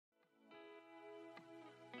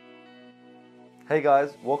Hey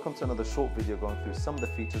guys, welcome to another short video going through some of the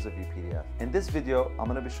features of UPDF. In this video, I'm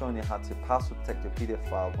going to be showing you how to password protect your PDF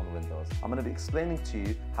file on Windows. I'm going to be explaining to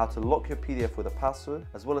you how to lock your PDF with a password,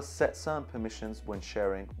 as well as set certain permissions when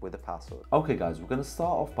sharing with a password. Okay guys, we're going to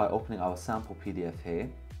start off by opening our sample PDF here,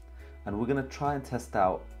 and we're going to try and test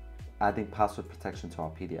out adding password protection to our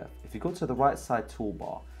PDF. If you go to the right side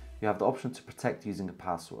toolbar, you have the option to protect using a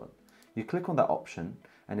password. You click on that option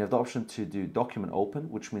and you have the option to do document open,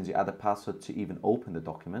 which means you add a password to even open the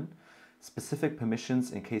document. Specific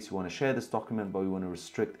permissions in case you want to share this document but you want to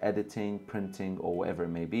restrict editing, printing or whatever it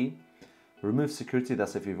may be. Remove security,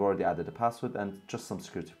 that's if you've already added a password, and just some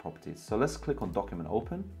security properties. So let's click on document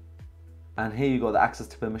open. And here you got the access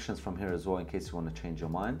to permissions from here as well in case you want to change your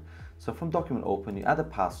mind. So from document open, you add a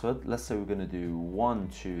password. Let's say we're going to do 1,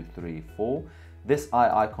 2, 3, 4. This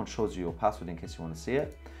eye icon shows you your password in case you want to see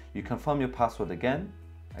it. You confirm your password again,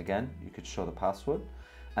 you could show the password.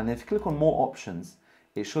 And then if you click on more options,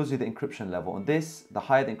 it shows you the encryption level. And this, the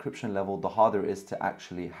higher the encryption level, the harder it is to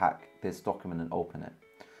actually hack this document and open it.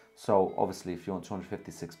 So obviously if you want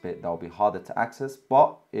 256-bit, that'll be harder to access,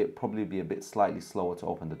 but it'll probably be a bit slightly slower to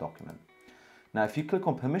open the document. Now, if you click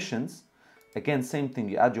on permissions, again, same thing,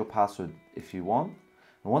 you add your password if you want.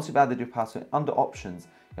 And once you've added your password, under options,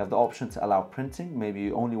 you have the option to allow printing. Maybe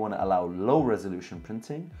you only want to allow low resolution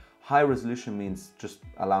printing. High resolution means just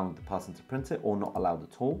allowing the person to print it or not allowed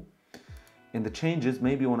at all. In the changes,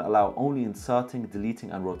 maybe you want to allow only inserting,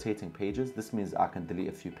 deleting and rotating pages. This means I can delete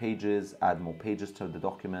a few pages, add more pages to the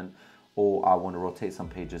document, or I want to rotate some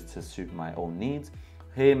pages to suit my own needs.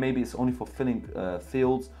 Here, maybe it's only for filling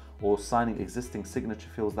fields or signing existing signature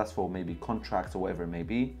fields. That's for maybe contracts or whatever it may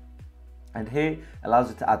be. And here allows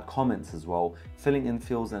you to add comments as well, filling in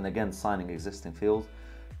fields and again signing existing fields.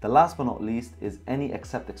 The last but not least is any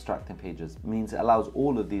except extracting pages. Means it allows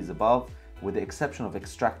all of these above with the exception of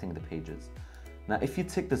extracting the pages. Now if you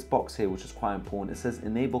tick this box here, which is quite important, it says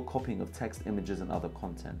enable copying of text, images and other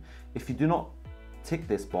content. If you do not tick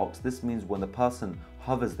this box, this means when the person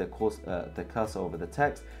hovers their cursor over the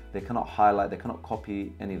text, they cannot highlight, they cannot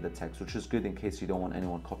copy any of the text, which is good in case you don't want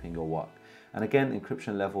anyone copying your work. And again,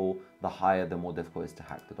 encryption level, the higher, the more difficult it is to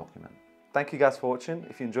hack the document. Thank you guys for watching.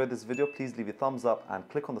 If you enjoyed this video, please leave a thumbs up and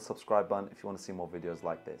click on the subscribe button if you want to see more videos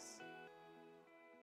like this.